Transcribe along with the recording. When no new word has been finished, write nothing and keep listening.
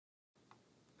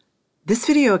This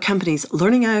video accompanies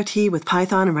Learning IoT with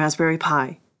Python and Raspberry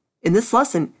Pi. In this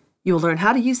lesson, you will learn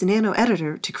how to use the Nano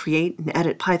editor to create and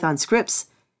edit Python scripts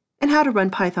and how to run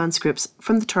Python scripts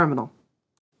from the terminal.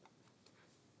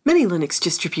 Many Linux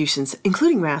distributions,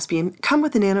 including Raspbian, come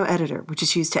with the Nano editor, which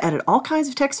is used to edit all kinds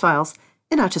of text files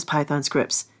and not just Python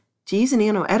scripts. To use a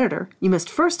Nano editor, you must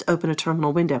first open a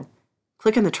terminal window.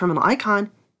 Click on the terminal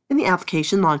icon in the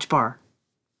application launch bar.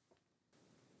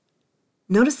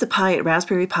 Notice the Pi at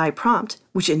Raspberry Pi prompt,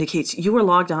 which indicates you are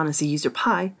logged on as a user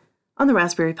Pi on the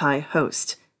Raspberry Pi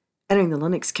host. Entering the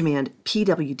Linux command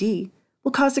pwd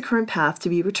will cause the current path to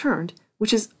be returned,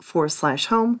 which is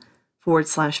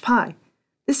 /home/pi.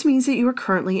 This means that you are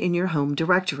currently in your home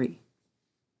directory.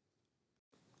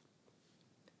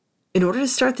 In order to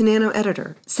start the Nano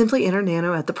editor, simply enter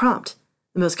Nano at the prompt.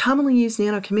 The most commonly used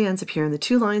Nano commands appear in the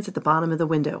two lines at the bottom of the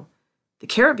window. The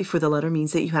caret before the letter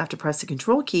means that you have to press the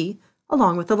Control key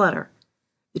along with the letter.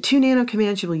 The two Nano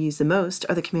commands you will use the most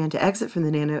are the command to exit from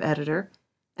the Nano editor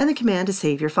and the command to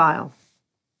save your file.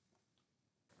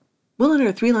 We'll enter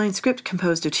a three-line script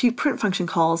composed of two print function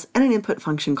calls and an input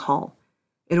function call.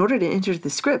 In order to enter the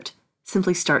script,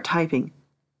 simply start typing.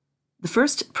 The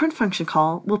first print function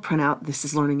call will print out "This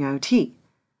is Learning IoT."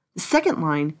 The second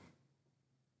line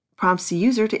prompts the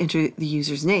user to enter the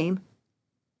user's name,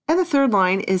 and the third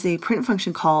line is a print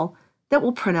function call that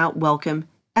will print out "Welcome"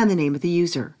 and the name of the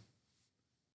user.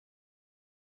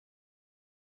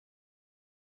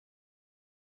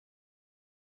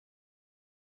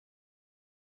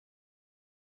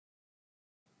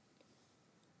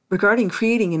 Regarding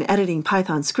creating and editing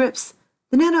Python scripts,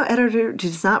 the Nano editor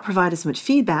does not provide as much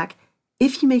feedback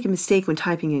if you make a mistake when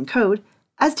typing in code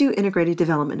as do integrated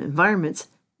development environments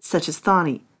such as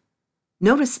Thonny.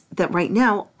 Notice that right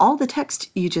now all the text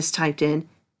you just typed in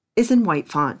is in white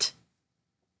font.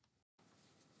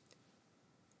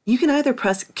 You can either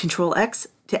press Ctrl-X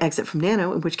to exit from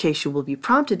Nano, in which case you will be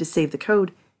prompted to save the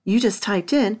code you just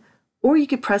typed in, or you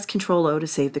could press Ctrl-O to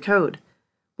save the code.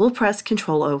 We'll press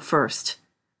Ctrl-O first.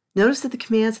 Notice that the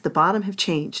commands at the bottom have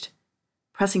changed.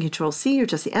 Pressing Ctrl-C or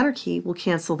just the Enter key will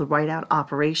cancel the write-out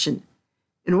operation.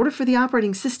 In order for the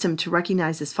operating system to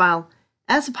recognize this file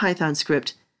as a Python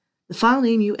script, the file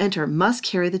name you enter must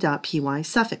carry the .py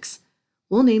suffix.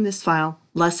 We'll name this file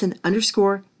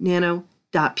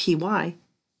lesson_nano.py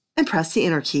and press the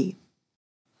Enter key.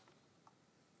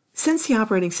 Since the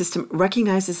operating system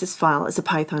recognizes this file as a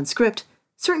Python script,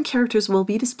 certain characters will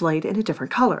be displayed in a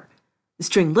different color. The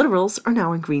string literals are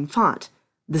now in green font.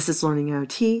 This is Learning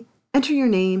IoT, enter your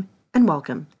name, and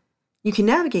welcome. You can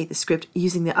navigate the script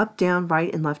using the up, down,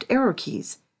 right, and left arrow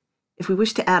keys. If we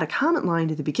wish to add a comment line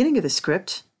to the beginning of the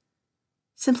script,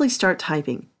 simply start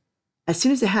typing. As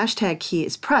soon as the hashtag key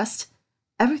is pressed,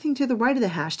 everything to the right of the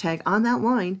hashtag on that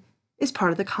line is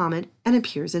part of the comment and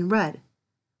appears in red.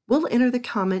 We'll enter the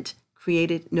comment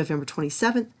created November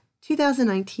 27,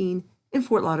 2019 in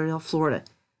Fort Lauderdale, Florida,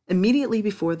 immediately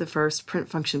before the first print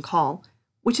function call,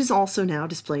 which is also now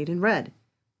displayed in red.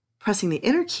 Pressing the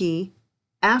Enter key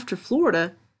after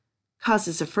Florida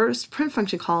causes the first print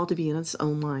function call to be in its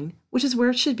own line, which is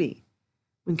where it should be.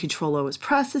 When Ctrl-O is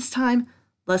pressed this time,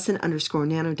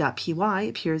 lesson_nano.py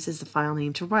appears as the file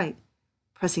name to write.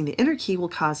 Pressing the Enter key will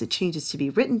cause the changes to be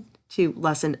written to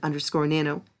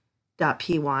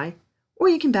lesson_nano.py, or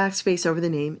you can backspace over the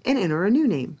name and enter a new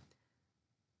name.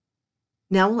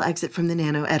 Now we'll exit from the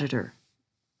Nano editor.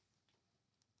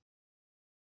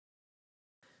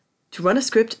 To run a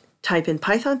script, type in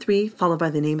Python 3 followed by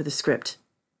the name of the script.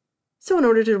 So in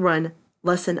order to run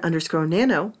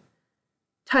lesson_nano,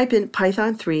 type in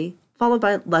Python 3 followed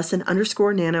by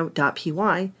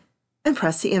lesson_nano.py and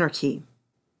press the Enter key.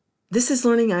 This is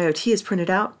Learning IoT is printed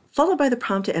out, followed by the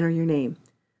prompt to enter your name.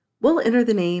 We'll enter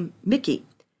the name Mickey,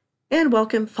 and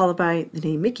welcome followed by the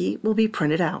name Mickey will be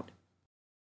printed out.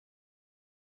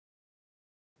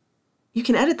 You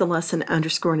can edit the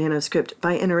lesson_nano script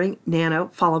by entering nano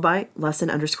followed by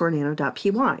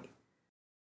lesson_nano.py.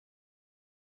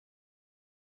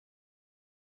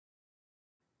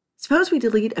 Suppose we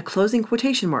delete a closing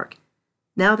quotation mark.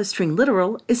 Now the string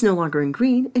literal is no longer in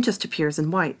green and just appears in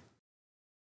white.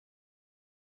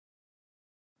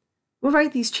 We'll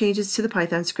write these changes to the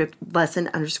Python script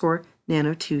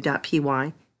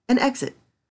lesson_nano2.py and exit.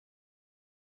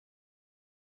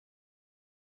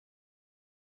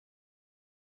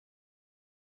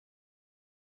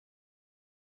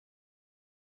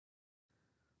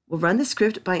 We'll run the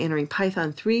script by entering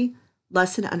Python 3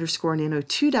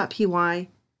 lesson_nano2.py.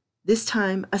 This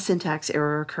time, a syntax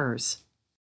error occurs.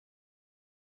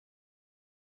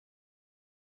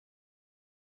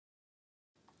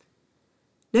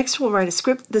 Next, we'll write a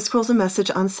script that scrolls a message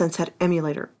on the Senset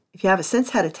emulator. If you have a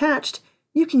sense head attached,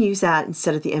 you can use that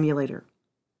instead of the emulator.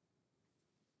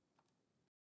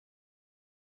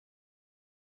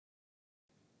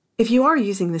 If you are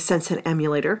using the SenseHead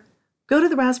emulator, go to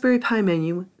the Raspberry Pi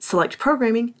menu, select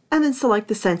Programming, and then select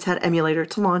the SenseHead emulator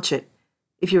to launch it.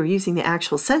 If you are using the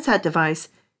actual SenseHead device,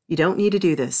 you don't need to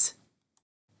do this.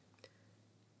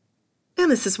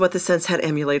 And this is what the SenseHead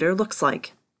emulator looks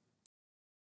like.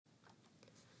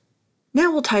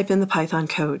 Now we'll type in the Python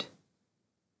code.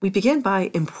 We begin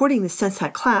by importing the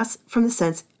SenseHead class from the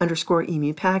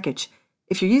sense_emu package.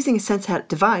 If you're using a SenseHead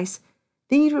device,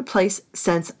 then you'd replace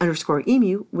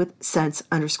sense_emu with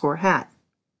sense_hat.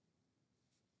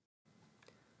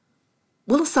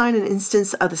 We'll assign an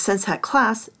instance of the SenseHead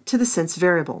class to the sense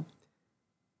variable.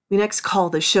 We next call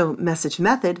the showMessage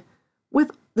method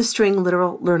with the string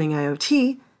literal Learning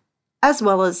IoT, as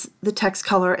well as the text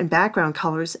color and background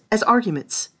colors as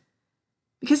arguments.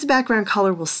 Because the background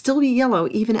color will still be yellow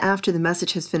even after the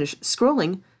message has finished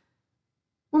scrolling,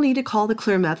 we'll need to call the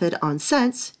clear method on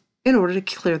sense in order to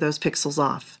clear those pixels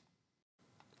off.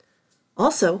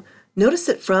 Also, notice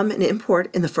that from and import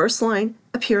in the first line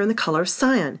appear in the color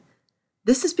cyan.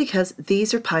 This is because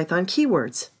these are Python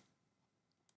keywords.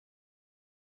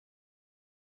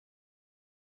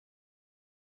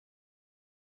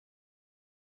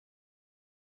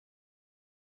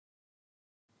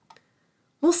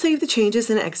 We'll save the changes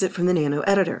and exit from the Nano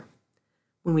editor.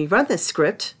 When we run this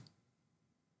script,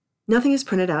 nothing is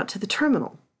printed out to the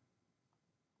terminal.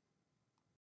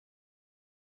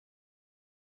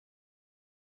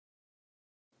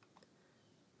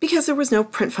 Because there was no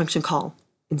print function call.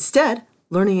 Instead,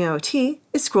 Learning IoT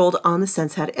is scrolled on the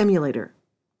SenseHead emulator.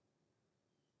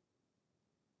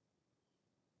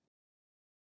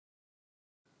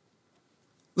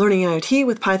 Learning IoT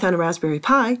with Python and Raspberry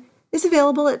Pi is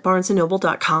available at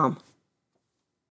barnesandnoble.com.